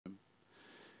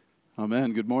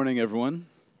Amen. Good morning, everyone.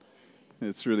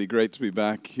 It's really great to be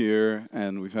back here,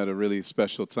 and we've had a really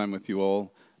special time with you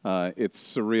all.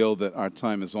 It's surreal that our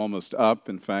time is almost up.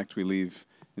 In fact, we leave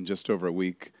in just over a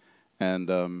week,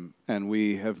 and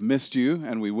we have missed you,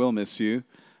 and we will miss you.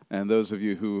 And those of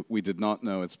you who we did not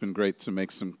know, it's been great to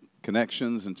make some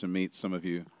connections and to meet some of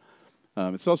you.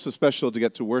 It's also special to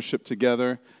get to worship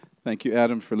together. Thank you,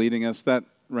 Adam, for leading us. That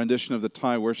rendition of the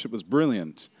Thai worship was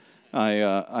brilliant.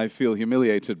 I feel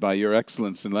humiliated by your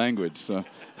excellence in language, so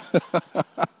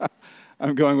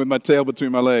I'm going with my tail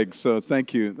between my legs. So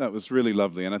thank you. That was really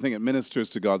lovely, and I think it ministers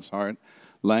to God's heart.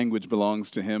 Language belongs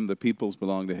to Him, the peoples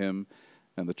belong to Him,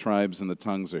 and the tribes and the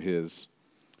tongues are His.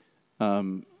 I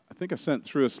think I sent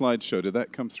through a slideshow. Did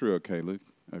that come through okay, Luke?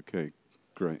 Okay,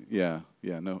 great. Yeah,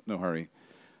 no hurry.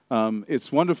 It's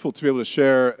wonderful to be able to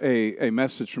share a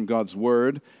message from God's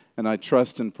Word. And I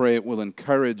trust and pray it will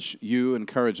encourage you,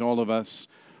 encourage all of us.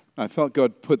 I felt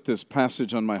God put this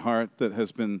passage on my heart that has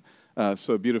been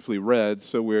so beautifully read.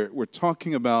 So we're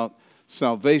talking about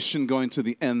salvation going to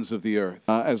the ends of the earth,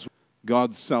 as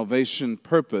God's salvation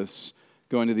purpose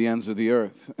going to the ends of the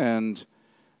earth. And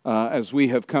as we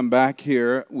have come back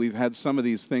here, we've had some of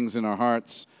these things in our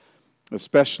hearts,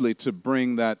 especially to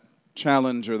bring that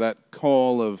challenge or that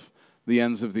call of the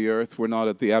ends of the earth. We're not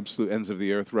at the absolute ends of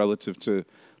the earth relative to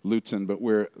Luton, but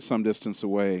we're some distance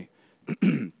away.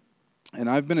 And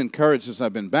I've been encouraged as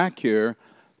I've been back here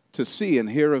to see and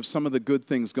hear of some of the good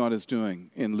things God is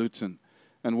doing in Luton.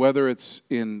 And whether it's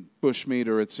in Bushmead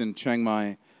or it's in Chiang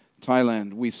Mai,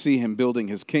 Thailand, we see Him building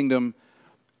His kingdom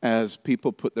as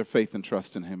people put their faith and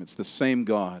trust in Him. It's the same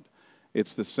God.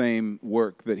 It's the same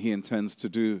work that He intends to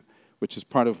do, which is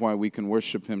part of why we can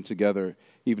worship Him together,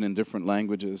 even in different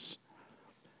languages.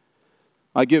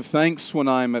 I give thanks when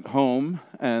I'm at home,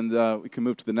 and we can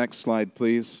move to the next slide,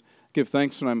 please. Give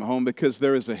thanks when I'm at home because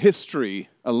there is a history,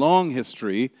 a long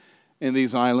history in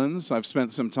these islands. I've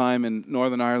spent some time in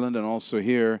Northern Ireland and also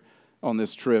here on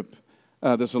this trip.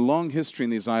 There's a long history in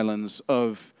these islands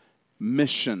of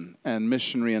mission and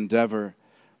missionary endeavor,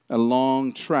 a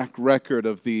long track record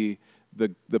of the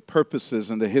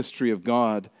purposes and the history of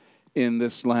God in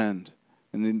this land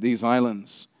and in these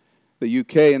islands. The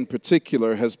UK in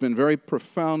particular has been very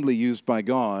profoundly used by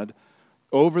God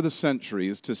over the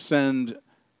centuries to send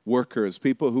workers,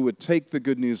 people who would take the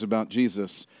good news about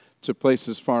Jesus to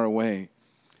places far away.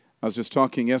 I was just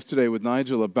talking yesterday with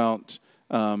Nigel about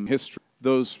history,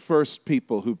 those first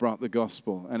people who brought the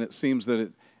gospel, and it seems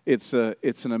that it's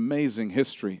an amazing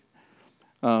history.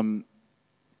 I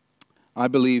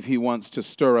believe He wants to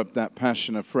stir up that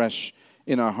passion afresh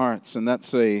in our hearts, and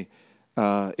that's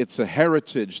it's a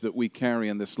heritage that we carry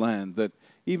in this land that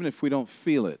even if we don't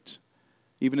feel it,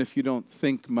 even if you don't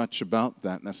think much about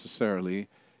that necessarily,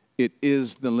 it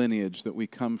is the lineage that we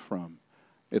come from.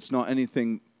 It's not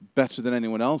anything better than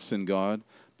anyone else in God,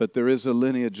 but there is a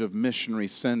lineage of missionary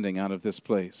sending out of this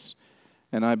place.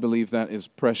 And I believe that is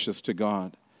precious to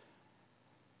God.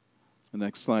 The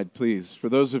next slide, please. For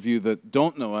those of you that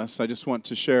don't know us, I just want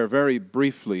to share very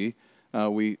briefly.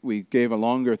 We gave a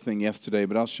longer thing yesterday,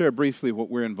 but I'll share briefly what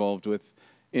we're involved with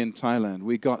in Thailand.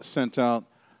 We got sent out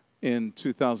in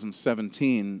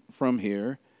 2017 from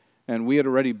here, and we had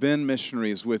already been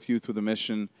missionaries with Youth with a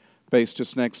Mission based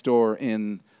just next door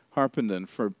in Harpenden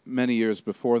for many years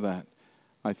before that.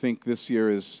 I think this year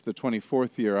is the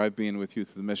 24th year I've been with Youth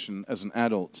with a Mission as an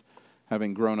adult,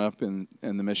 having grown up in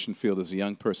the mission field as a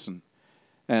young person.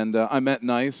 And I met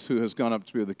Nice, who has gone up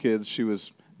to be with the kids. She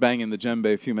was banging the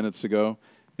djembe a few minutes ago,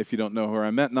 if you don't know her.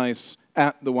 I met Nice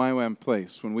at the YWAM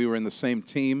place when we were in the same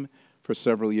team for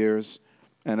several years.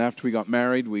 And after we got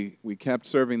married, we kept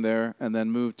serving there and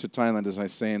then moved to Thailand, as I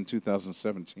say, in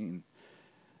 2017.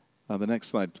 The next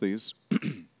slide, please.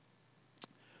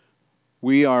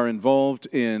 We are involved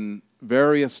in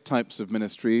various types of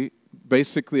ministry,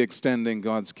 basically extending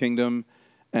God's kingdom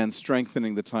and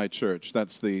strengthening the Thai church.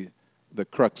 That's the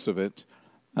crux of it.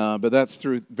 But that's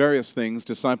through various things: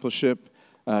 discipleship,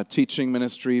 teaching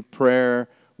ministry, prayer,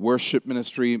 worship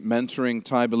ministry, mentoring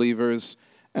Thai believers,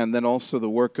 and then also the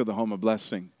work of the Home of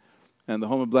Blessing. And the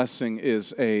Home of Blessing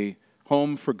is a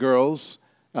home for girls,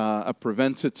 a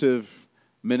preventative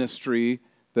ministry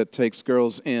that takes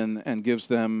girls in and gives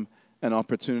them an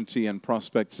opportunity and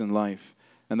prospects in life.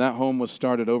 And that home was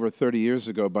started over 30 years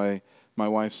ago by my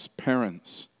wife's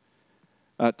parents.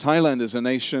 Thailand is a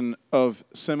nation of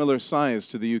similar size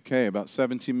to the UK, about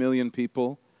 70 million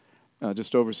people,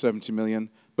 just over 70 million,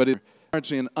 but it's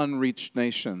largely an unreached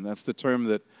nation. That's the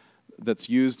term that's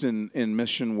used in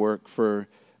mission work for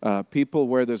people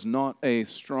where there's not a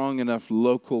strong enough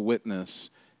local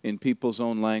witness in people's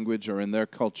own language or in their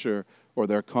culture or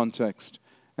their context.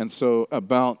 And so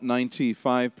about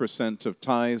 95% of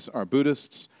Thais are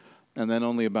Buddhists, and then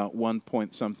only about 1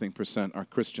 point something percent are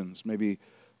Christians, maybe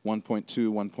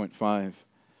 1.2,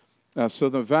 1.5. So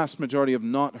the vast majority have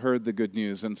not heard the good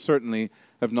news, and certainly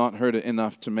have not heard it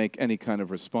enough to make any kind of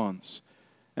response.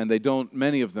 And they don't,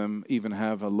 many of them, even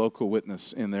have a local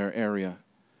witness in their area.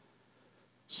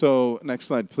 So, next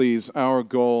slide, please. Our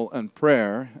goal and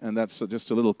prayer, and that's just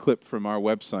a little clip from our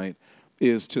website,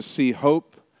 is to see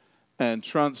hope and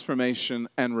transformation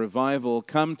and revival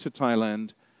come to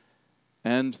Thailand,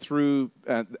 and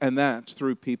that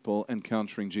through people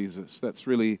encountering Jesus. That's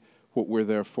really what we're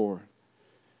there for.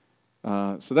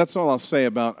 So that's all I'll say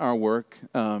about our work.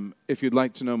 If you'd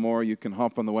like to know more, you can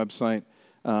hop on the website.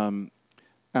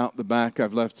 Out the back,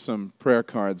 I've left some prayer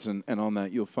cards, and on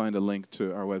that you'll find a link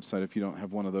to our website if you don't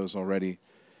have one of those already.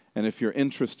 And if you're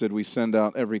interested, we send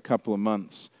out every couple of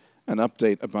months an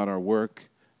update about our work,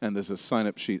 and there's a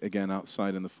sign-up sheet again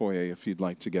outside in the foyer if you'd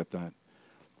like to get that.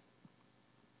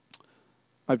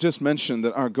 I've just mentioned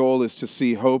that our goal is to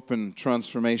see hope and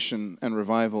transformation and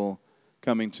revival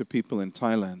coming to people in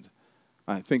Thailand.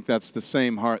 I think that's the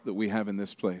same heart that we have in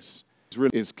this place. It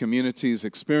really is communities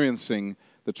experiencing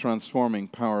the transforming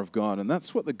power of God. And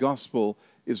that's what the gospel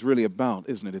is really about,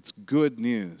 isn't it? It's good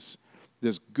news.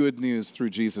 There's good news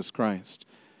through Jesus Christ.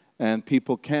 And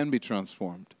people can be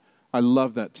transformed. I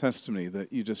love that testimony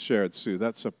that you just shared, Sue.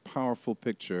 That's a powerful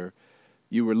picture.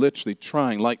 You were literally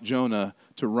trying, like Jonah,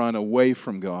 to run away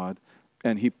from God,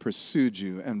 and he pursued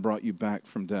you and brought you back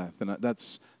from death. And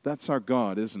that's our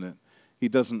God, isn't it? He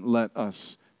doesn't let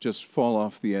us just fall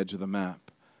off the edge of the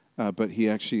map, but he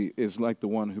actually is like the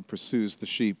one who pursues the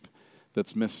sheep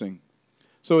that's missing.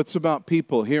 So it's about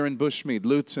people here in Bushmead,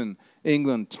 Luton,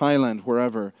 England, Thailand,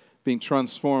 wherever, being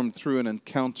transformed through an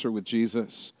encounter with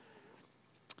Jesus.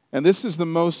 And this is the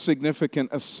most significant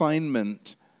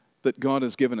assignment that God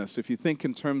has given us. If you think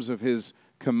in terms of his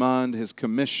command, his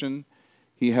commission,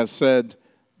 he has said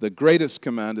the greatest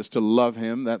command is to love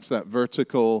him. That's that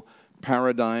vertical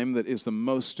paradigm that is the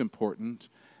most important.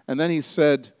 And then he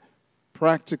said,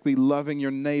 practically loving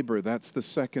your neighbor, that's the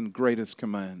second greatest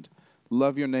command.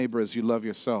 Love your neighbor as you love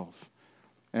yourself.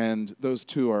 And those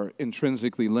two are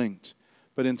intrinsically linked.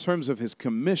 But in terms of his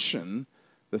commission,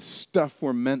 the stuff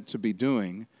we're meant to be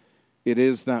doing, it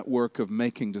is that work of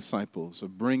making disciples,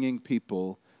 of bringing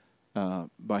people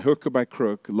by hook or by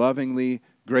crook, lovingly,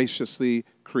 graciously,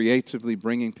 creatively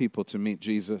bringing people to meet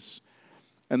Jesus.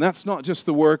 And that's not just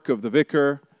the work of the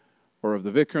vicar or of the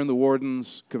vicar and the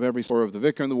wardens, or of the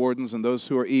vicar and the wardens and those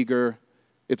who are eager.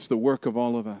 It's the work of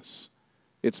all of us.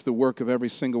 It's the work of every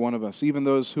single one of us, even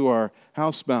those who are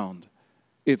housebound.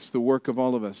 It's the work of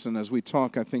all of us. And as we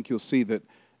talk, I think you'll see that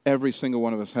every single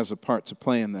one of us has a part to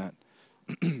play in that.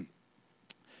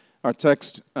 Our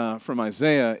text from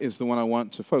Isaiah is the one I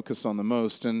want to focus on the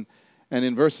most. And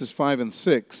in verses 5 and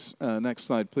 6, next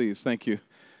slide, please. Thank you.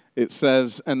 It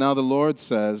says, "And now the Lord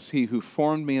says, He who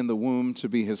formed me in the womb to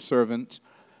be his servant,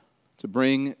 to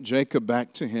bring Jacob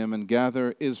back to him and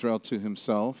gather Israel to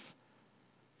himself.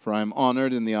 For I am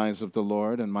honored in the eyes of the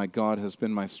Lord, and my God has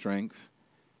been my strength.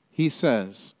 He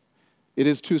says, it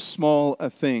is too small a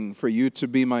thing for you to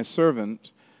be my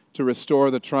servant, to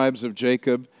restore the tribes of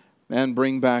Jacob and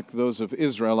bring back those of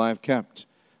Israel I have kept.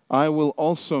 I will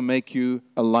also make you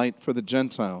a light for the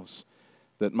Gentiles,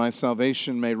 that my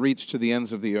salvation may reach to the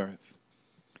ends of the earth.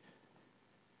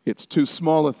 It's too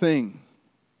small a thing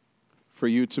for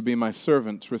you to be my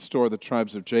servant, to restore the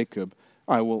tribes of Jacob.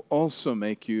 I will also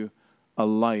make you a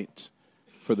light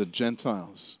for the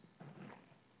Gentiles."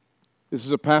 This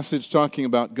is a passage talking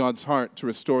about God's heart to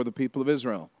restore the people of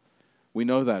Israel. We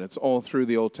know that. It's all through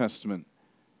the Old Testament.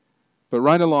 But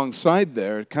right alongside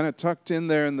there, kind of tucked in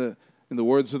there in the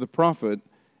words of the prophet,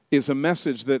 is a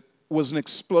message that was an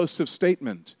explosive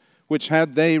statement, which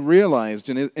had they realized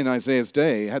in Isaiah's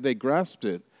day, had they grasped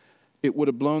it, it would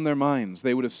have blown their minds.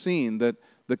 They would have seen that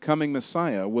the coming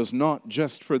Messiah was not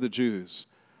just for the Jews,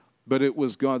 but it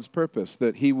was God's purpose,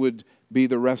 that he would be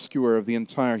the rescuer of the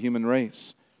entire human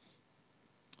race.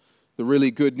 The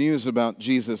really good news about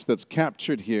Jesus that's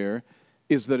captured here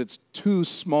is that it's too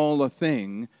small a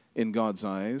thing in God's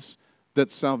eyes,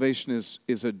 that salvation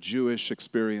is a Jewish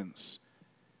experience.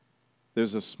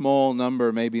 There's a small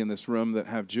number maybe in this room that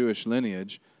have Jewish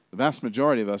lineage. The vast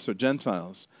majority of us are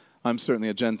Gentiles. I'm certainly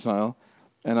a Gentile,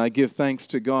 and I give thanks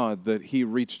to God that he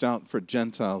reached out for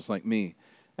Gentiles like me,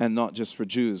 and not just for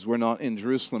Jews. We're not in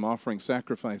Jerusalem offering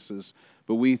sacrifices,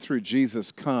 but we through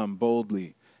Jesus come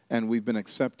boldly, and we've been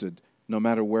accepted no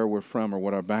matter where we're from or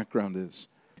what our background is.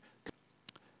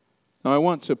 Now I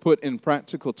want to put in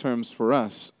practical terms for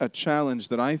us a challenge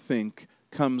that I think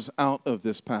comes out of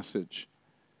this passage.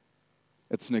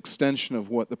 It's an extension of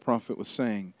what the prophet was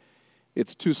saying.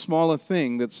 It's too small a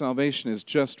thing that salvation is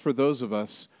just for those of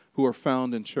us who are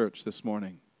found in church this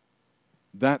morning.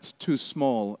 That's too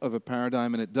small of a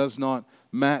paradigm, and it does not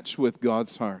match with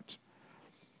God's heart.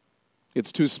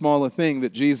 It's too small a thing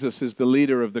that Jesus is the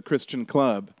leader of the Christian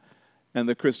club, and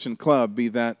the Christian club be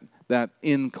that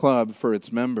in club for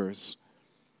its members,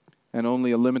 and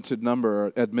only a limited number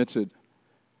are admitted.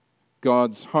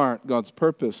 God's heart, God's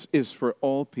purpose is for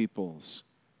all peoples,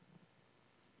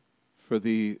 for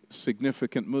the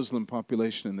significant Muslim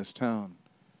population in this town,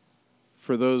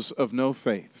 for those of no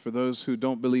faith, for those who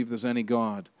don't believe there's any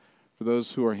God, for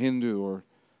those who are Hindu or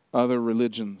other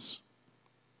religions.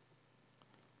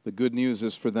 The good news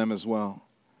is for them as well.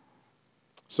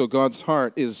 So God's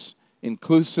heart is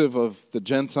inclusive of the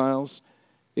Gentiles.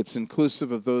 It's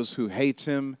inclusive of those who hate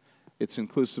Him. It's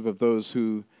inclusive of those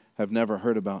who have never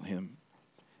heard about Him.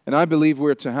 And I believe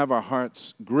we're to have our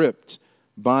hearts gripped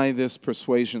by this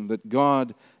persuasion that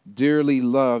God dearly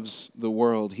loves the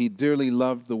world. He dearly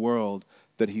loved the world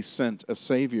that He sent a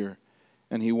Savior,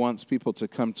 and He wants people to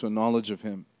come to a knowledge of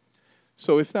Him.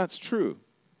 So if that's true,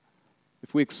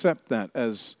 if we accept that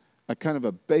as a kind of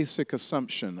a basic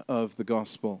assumption of the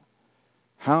gospel,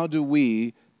 how do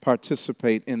we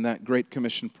participate in that Great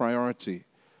Commission priority?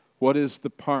 What is the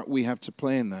part we have to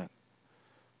play in that?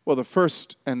 Well, the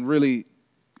first and really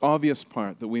obvious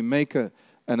part that we make an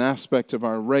aspect of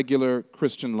our regular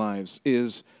Christian lives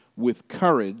is with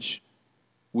courage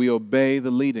we obey the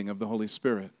leading of the Holy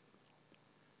Spirit.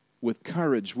 With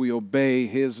courage we obey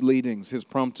His leadings, His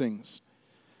promptings.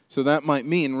 So that might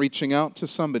mean reaching out to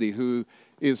somebody who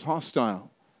is hostile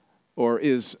or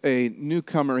is a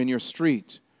newcomer in your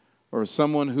street or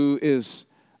someone who is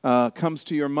comes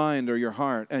to your mind or your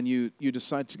heart and you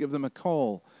decide to give them a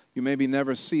call. You maybe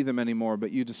never see them anymore,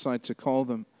 but you decide to call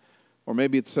them. Or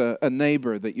maybe it's a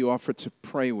neighbor that you offer to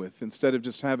pray with. Instead of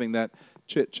just having that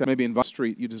chit-chat, maybe in the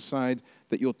street, you decide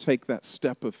that you'll take that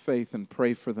step of faith and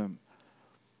pray for them.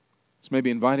 It's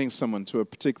maybe inviting someone to a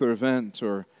particular event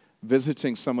or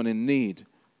visiting someone in need,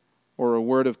 or a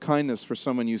word of kindness for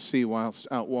someone you see whilst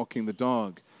out walking the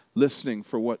dog, listening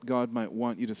for what God might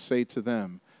want you to say to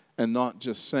them, and not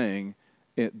just saying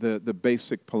the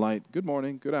basic polite, good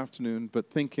morning, good afternoon, but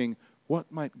thinking,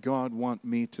 what might God want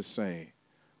me to say?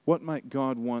 What might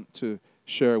God want to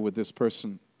share with this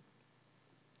person?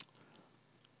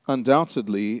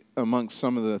 Undoubtedly, amongst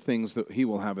some of the things that He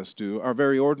will have us do are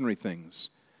very ordinary things,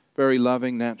 very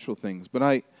loving, natural things.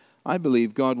 But I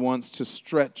believe God wants to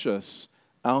stretch us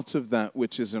out of that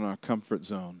which is in our comfort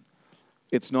zone.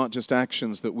 It's not just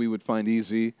actions that we would find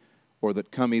easy or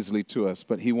that come easily to us,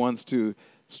 but He wants to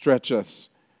stretch us.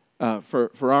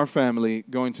 For our family,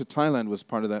 going to Thailand was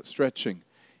part of that stretching.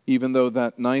 Even though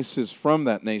that Nice is from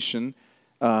that nation,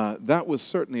 that was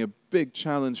certainly a big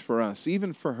challenge for us,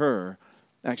 even for her,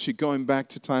 actually going back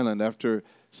to Thailand after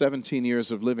 17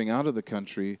 years of living out of the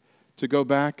country, to go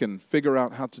back and figure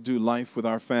out how to do life with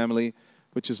our family,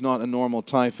 which is not a normal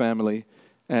Thai family,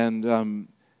 and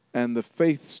the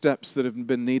faith steps that have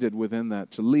been needed within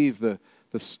that, to leave the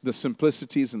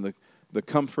simplicities and the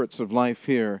comforts of life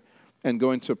here and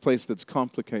go into a place that's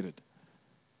complicated.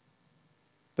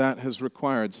 That has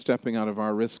required stepping out of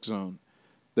our risk zone.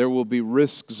 There will be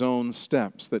risk zone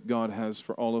steps that God has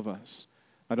for all of us.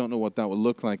 I don't know what that will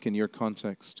look like in your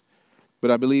context, but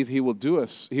I believe He will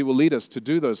lead us to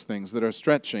do those things that are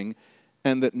stretching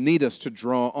and that need us to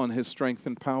draw on His strength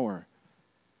and power.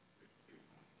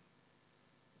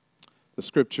 The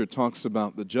Scripture talks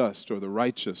about the just or the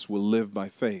righteous will live by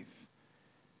faith.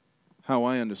 How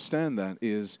I understand that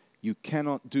is you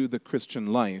cannot do the Christian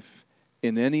life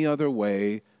in any other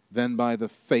way than by the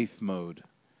faith mode.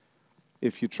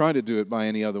 If you try to do it by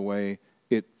any other way,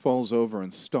 it falls over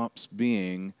and stops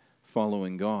being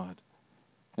following God.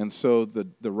 And so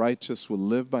the righteous will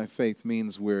live by faith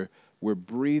means we're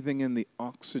breathing in the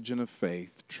oxygen of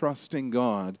faith, trusting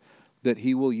God that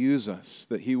He will use us,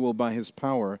 that He will, by His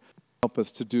power, help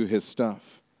us to do His stuff.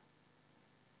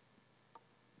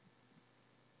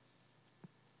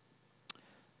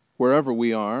 Wherever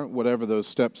we are, whatever those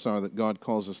steps are that God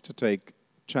calls us to take,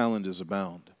 challenges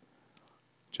abound.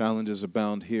 Challenges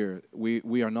abound here.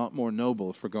 We are not more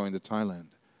noble for going to Thailand.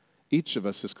 Each of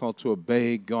us is called to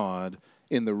obey God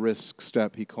in the risk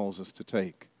step He calls us to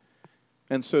take.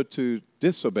 And so to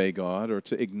disobey God or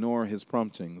to ignore His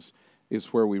promptings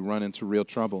is where we run into real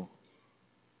trouble.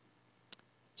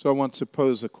 So I want to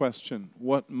pose a question.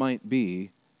 What might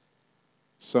be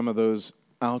some of those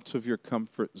out of your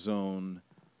comfort zone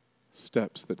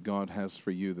steps that God has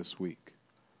for you this week?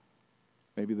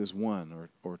 Maybe there's one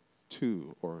or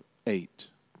two or 8.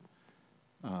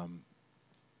 And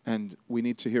and we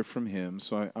need to hear from him,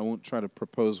 so I won't try to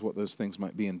propose what those things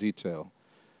might be in detail.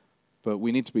 But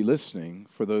we need to be listening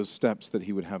for those steps that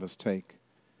he would have us take.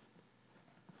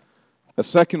 A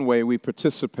second way we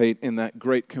participate in that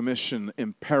Great Commission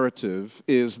imperative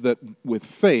is that with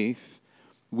faith,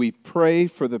 we pray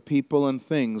for the people and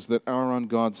things that are on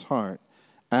God's heart,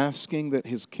 asking that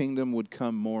his kingdom would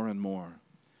come more and more.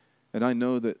 And I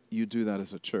know that you do that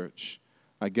as a church.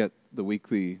 I get the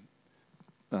weekly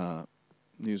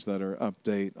newsletter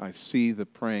update. I see the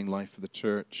praying life of the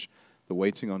church, the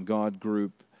Waiting on God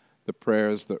group, the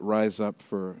prayers that rise up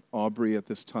for Aubrey at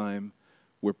this time.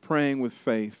 We're praying with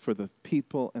faith for the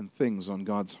people and things on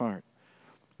God's heart.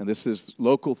 And this is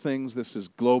local things, this is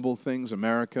global things,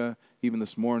 America, even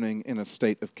this morning in a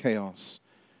state of chaos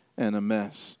and a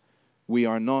mess. We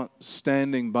are not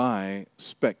standing by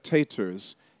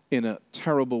spectators in a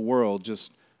terrible world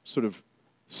just sort of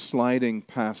sliding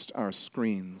past our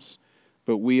screens.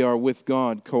 But we are with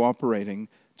God cooperating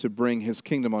to bring his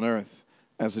kingdom on earth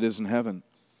as it is in heaven.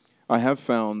 I have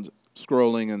found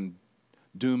scrolling and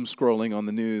doom scrolling on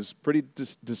the news pretty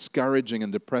discouraging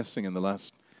and depressing in the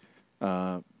last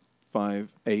 5,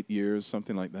 8 years,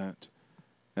 something like that.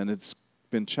 And it's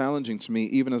been challenging to me,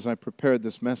 even as I prepared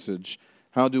this message,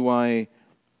 how do I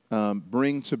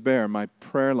bring to bear my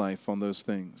prayer life on those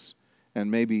things? And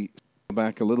maybe go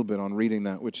back a little bit on reading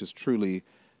that, which is truly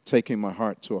taking my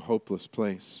heart to a hopeless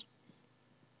place.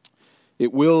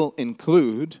 It will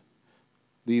include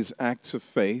these acts of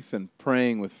faith and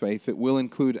praying with faith. It will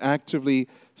include actively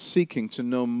seeking to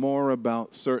know more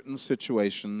about certain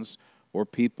situations or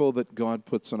people that God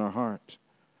puts in our heart,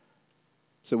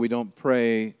 so we don't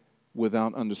pray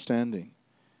without understanding.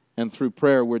 And through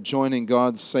prayer, we're joining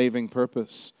God's saving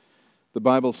purpose. The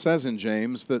Bible says in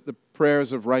James that the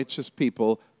prayers of righteous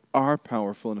people are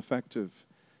powerful and effective.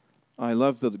 I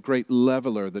love the great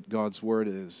leveler that God's word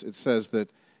is. It says that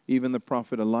even the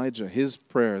prophet Elijah, his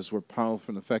prayers were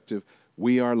powerful and effective.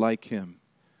 We are like him.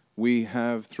 We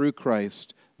have, through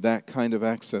Christ, that kind of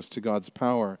access to God's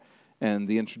power and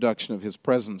the introduction of his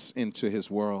presence into his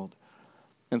world.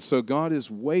 And so God is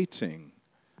waiting.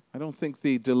 I don't think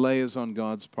the delay is on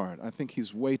God's part. I think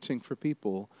he's waiting for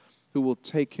people who will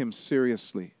take him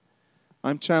seriously.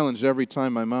 I'm challenged every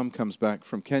time my mom comes back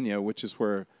from Kenya, which is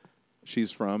where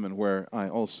she's from and where I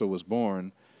also was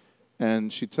born.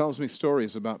 And she tells me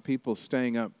stories about people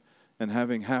staying up and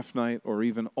having half-night or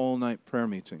even all-night prayer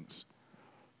meetings.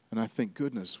 And I think,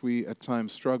 goodness, we at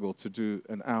times struggle to do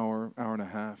an hour, hour and a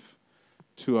half.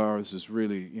 2 hours is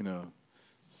really,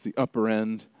 it's the upper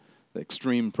end, the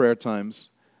extreme prayer times.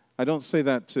 I don't say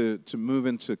that to move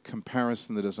into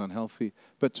comparison that is unhealthy,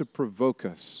 but to provoke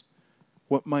us.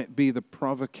 What might be the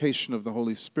provocation of the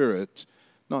Holy Spirit,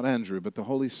 not Andrew, but the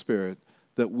Holy Spirit,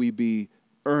 that we be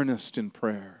earnest in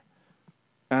prayer.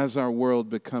 As our world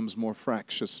becomes more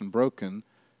fractious and broken,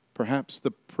 perhaps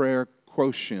the prayer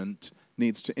quotient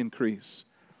needs to increase.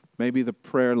 Maybe the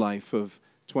prayer life of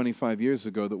 25 years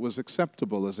ago that was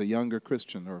acceptable as a younger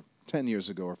Christian, or 10 years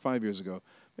ago, or 5 years ago,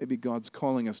 maybe God's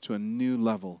calling us to a new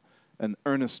level, an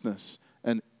earnestness,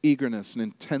 an eagerness, an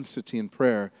intensity in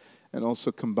prayer, and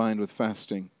also combined with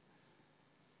fasting.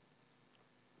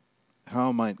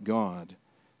 How might God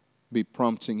be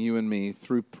prompting you and me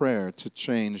through prayer to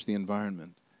change the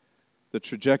environment? The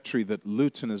trajectory that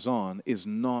Luton is on is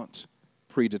not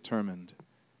predetermined.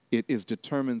 It is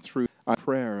determined through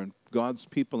prayer and God's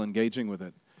people engaging with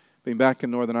it. Being back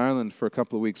in Northern Ireland for a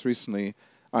couple of weeks recently,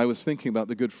 I was thinking about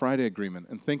the Good Friday Agreement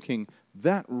and thinking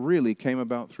that really came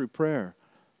about through prayer.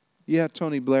 Yeah,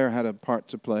 Tony Blair had a part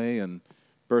to play and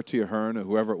Bertie Ahern or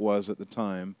whoever it was at the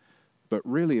time, but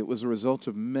really it was a result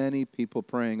of many people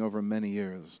praying over many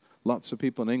years. Lots of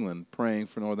people in England praying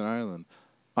for Northern Ireland,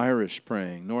 Irish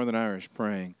praying, Northern Irish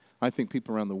praying. I think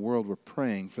people around the world were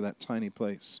praying for that tiny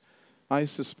place. I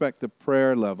suspect the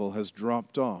prayer level has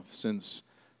dropped off since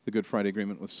the Good Friday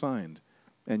Agreement was signed.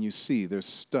 And you see there's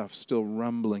stuff still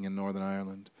rumbling in Northern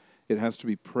Ireland. It has to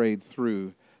be prayed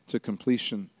through to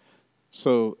completion.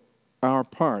 So our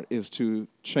part is to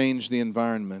change the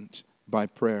environment by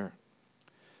prayer.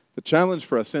 The challenge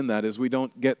for us in that is we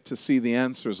don't get to see the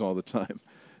answers all the time.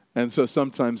 And so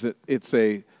sometimes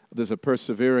there's a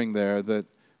persevering there that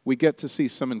we get to see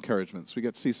some encouragements. We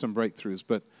get to see some breakthroughs,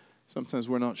 but sometimes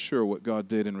we're not sure what God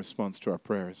did in response to our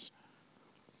prayers.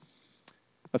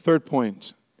 A third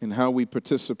point in how we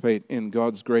participate in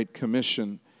God's Great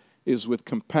Commission is with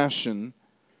compassion.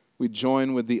 We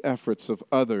join with the efforts of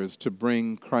others to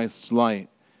bring Christ's light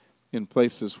in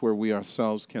places where we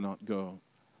ourselves cannot go.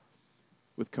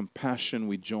 With compassion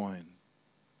we join.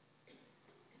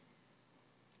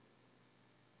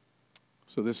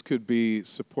 So this could be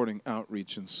supporting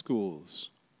outreach in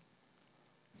schools.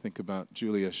 Think about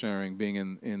Julia sharing, being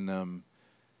in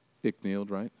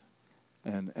Icknield, right?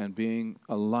 And being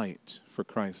a light for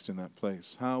Christ in that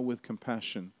place. How, with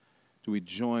compassion, do we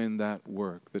join that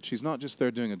work? That she's not just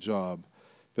there doing a job,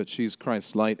 but she's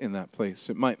Christ's light in that place.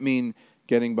 It might mean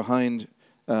getting behind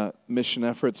mission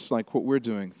efforts like what we're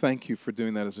doing. Thank you for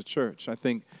doing that as a church. I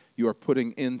think you are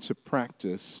putting into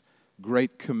practice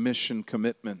Great Commission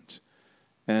commitment.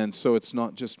 And so it's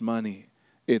not just money.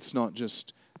 It's not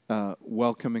just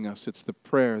welcoming us. It's the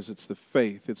prayers. It's the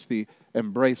faith. It's the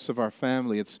embrace of our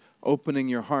family. It's opening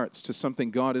your hearts to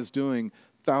something God is doing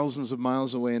thousands of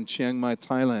miles away in Chiang Mai,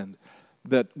 Thailand,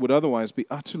 that would otherwise be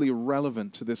utterly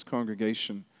irrelevant to this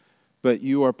congregation. But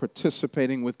you are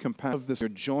participating with compassion. You're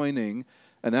joining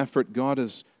an effort God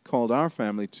has called our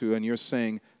family to, and you're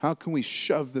saying, how can we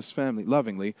shove this family,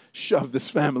 lovingly, shove this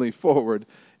family forward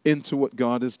into what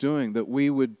God is doing? That we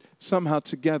would somehow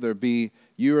together be,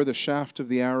 you are the shaft of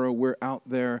the arrow, we're out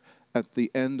there at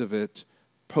the end of it,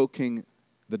 poking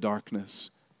the darkness,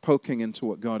 poking into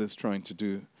what God is trying to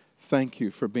do. Thank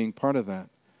you for being part of that.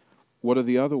 What are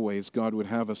the other ways God would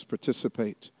have us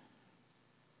participate?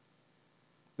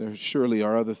 There surely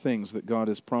are other things that God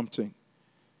is prompting.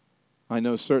 I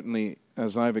know certainly,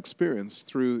 as I've experienced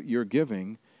through your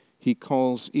giving, He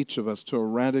calls each of us to a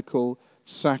radical,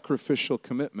 sacrificial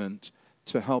commitment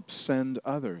to help send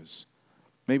others.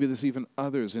 Maybe there's even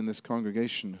others in this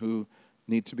congregation who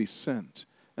need to be sent.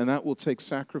 And that will take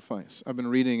sacrifice. I've been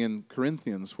reading in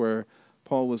Corinthians where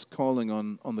Paul was calling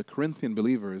on the Corinthian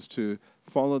believers to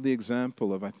follow the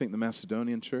example of, I think, the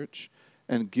Macedonian church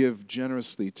and give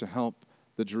generously to help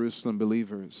the Jerusalem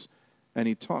believers. And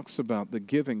he talks about the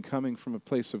giving coming from a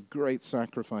place of great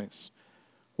sacrifice.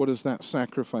 What does that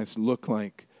sacrifice look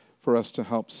like for us to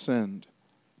help send?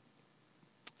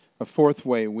 A fourth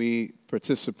way we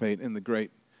participate in the Great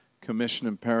Commission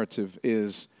imperative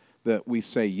is that we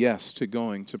say yes to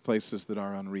going to places that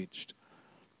are unreached.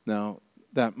 Now,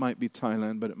 that might be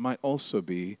Thailand, but it might also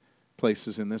be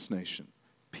places in this nation.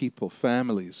 People,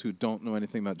 families who don't know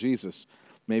anything about Jesus.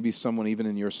 Maybe someone even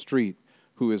in your street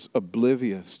who is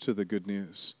oblivious to the good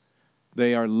news.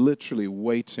 They are literally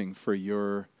waiting for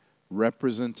your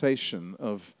representation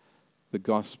of the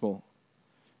gospel.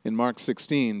 In Mark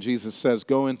 16, Jesus says,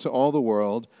 go into all the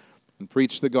world and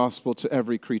preach the gospel to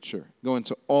every creature. Go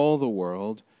into all the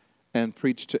world and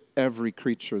preach to every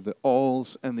creature, the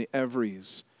alls and the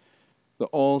everys. The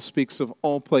all speaks of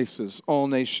all places, all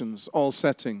nations, all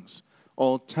settings,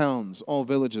 all towns, all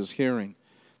villages hearing.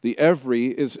 The every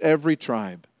is every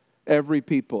tribe, every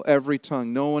people, every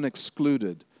tongue, no one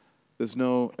excluded. There's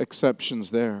no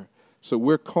exceptions there. So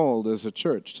we're called as a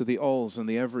church to the alls and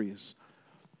the everys.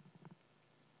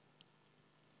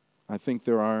 I think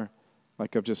there are,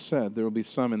 like I've just said, there will be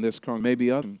some in this congregation, maybe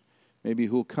others, maybe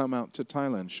who will come out to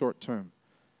Thailand short term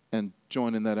and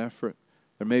join in that effort.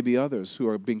 There may be others who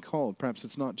are being called. Perhaps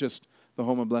it's not just the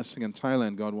Home of Blessing in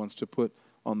Thailand God wants to put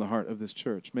on the heart of this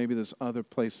church. Maybe there's other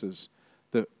places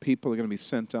that people are going to be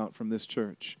sent out from this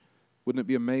church. Wouldn't it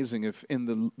be amazing if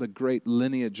in the great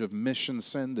lineage of mission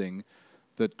sending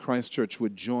that Christchurch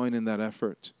would join in that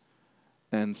effort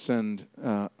and send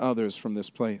others from this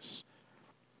place?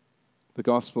 The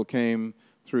gospel came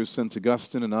through St.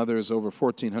 Augustine and others over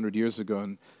 1,400 years ago,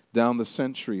 and down the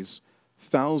centuries,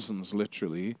 thousands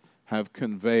literally have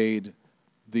conveyed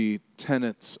the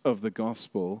tenets of the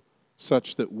gospel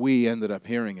such that we ended up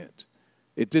hearing it.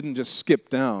 It didn't just skip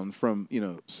down from,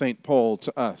 St. Paul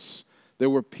to us. There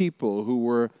were people who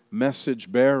were message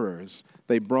bearers.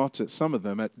 They brought it, some of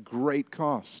them at great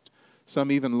cost. Some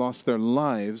even lost their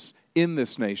lives in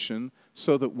this nation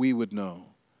so that we would know.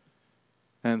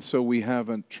 And so we have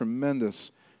a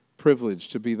tremendous privilege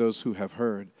to be those who have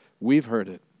heard. We've heard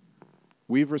it.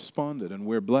 We've responded, and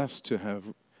we're blessed to have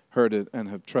heard it and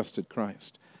have trusted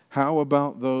Christ. How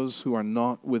about those who are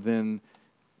not within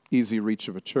easy reach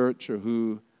of a church or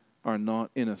who are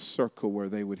not in a circle where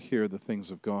they would hear the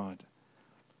things of God?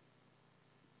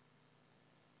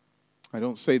 I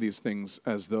don't say these things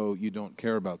as though you don't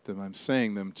care about them. I'm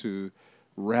saying them to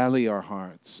rally our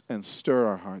hearts and stir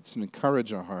our hearts and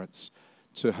encourage our hearts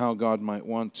to how God might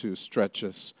want to stretch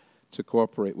us to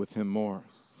cooperate with Him more.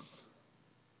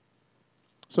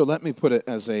 So let me put it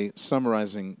as a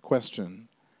summarizing question.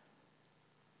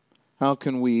 How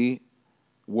can we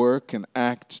work and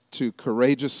act to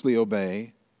courageously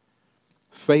obey,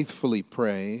 faithfully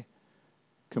pray,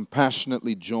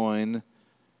 compassionately join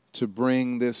to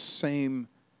bring this same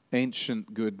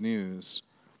ancient good news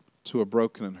to a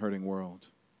broken and hurting world?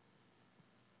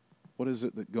 What is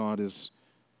it that God is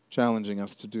challenging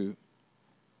us to do?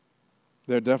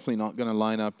 they're definitely not going to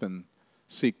line up and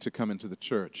seek to come into the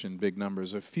church in big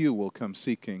numbers. A few will come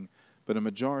seeking, but a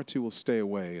majority will stay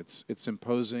away. It's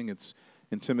imposing, it's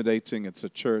intimidating, it's a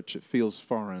church, it feels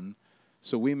foreign.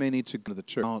 So we may need to go to the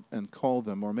church out and call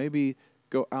them, or maybe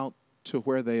go out to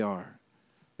where they are.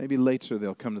 Maybe later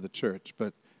they'll come to the church,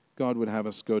 but God would have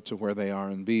us go to where they are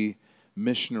and be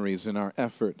missionaries in our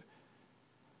effort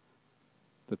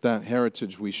that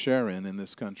heritage we share in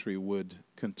this country would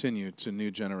continue to new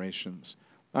generations.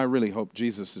 I really hope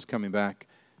Jesus is coming back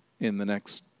in the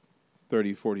next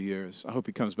 30, 40 years. I hope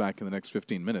he comes back in the next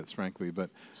 15 minutes, frankly. But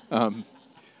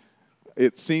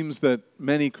it seems that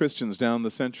many Christians down the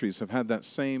centuries have had that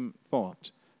same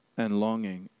thought and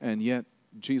longing, and yet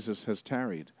Jesus has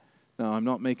tarried. Now, I'm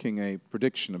not making a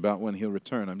prediction about when he'll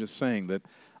return. I'm just saying that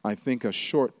I think a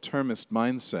short-termist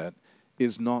mindset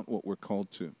is not what we're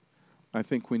called to. I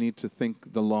think we need to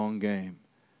think the long game.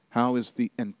 How is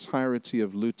the entirety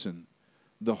of Luton,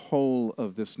 the whole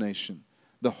of this nation,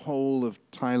 the whole of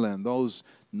Thailand, those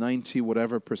 90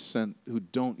 whatever percent who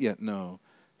don't yet know,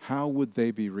 how would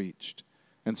they be reached?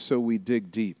 And so we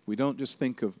dig deep. We don't just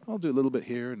think of, I'll do a little bit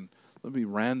here and let me be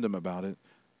random about it.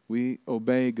 We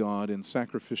obey God in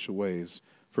sacrificial ways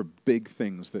for big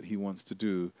things that he wants to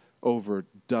do over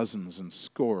dozens and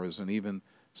scores and even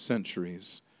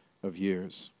centuries of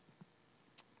years.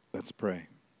 Let's pray.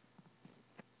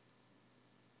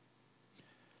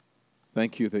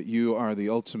 Thank you that you are the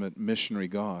ultimate missionary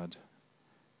God.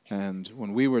 And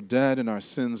when we were dead in our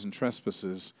sins and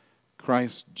trespasses,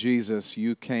 Christ Jesus,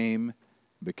 you came,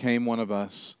 became one of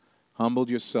us, humbled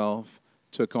yourself,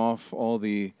 took off all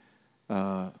the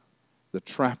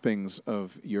trappings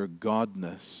of your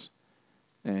godness,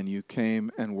 and you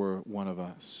came and were one of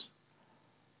us.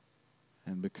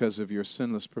 And because of your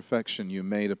sinless perfection, you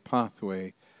made a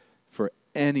pathway for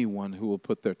anyone who will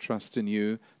put their trust in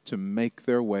you to make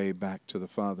their way back to the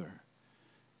Father.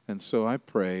 And so I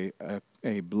pray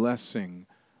a blessing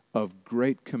of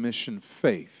Great Commission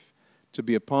faith to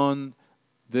be upon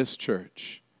this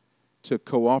church, to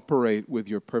cooperate with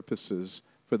your purposes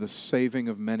for the saving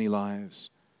of many lives.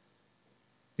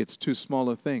 It's too small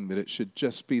a thing that it should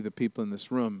just be the people in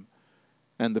this room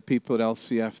and the people at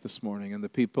LCF this morning and the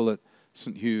people at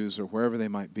St. Hugh's or wherever they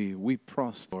might be. We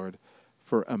pray, Lord,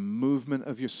 for a movement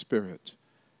of your Spirit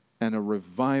and a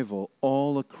revival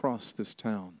all across this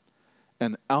town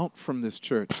and out from this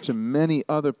church to many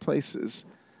other places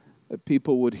that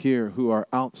people would hear who are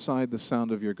outside the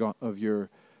sound of your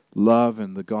love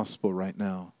and the gospel right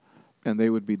now. And they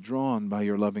would be drawn by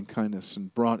your loving kindness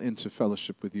and brought into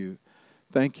fellowship with you.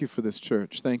 Thank you for this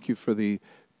church. Thank you for the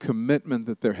commitment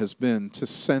that there has been to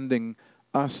sending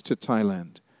us to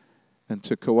Thailand and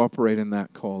to cooperate in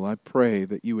that call. I pray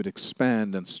that you would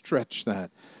expand and stretch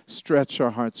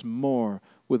our hearts more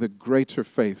with a greater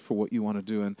faith for what you want to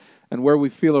do. And where we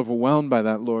feel overwhelmed by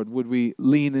that, Lord, would we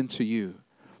lean into you?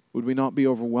 Would we not be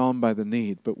overwhelmed by the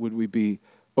need, but would we be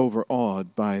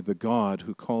overawed by the God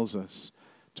who calls us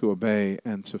to obey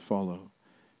and to follow?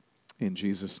 In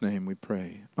Jesus' name we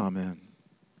pray. Amen.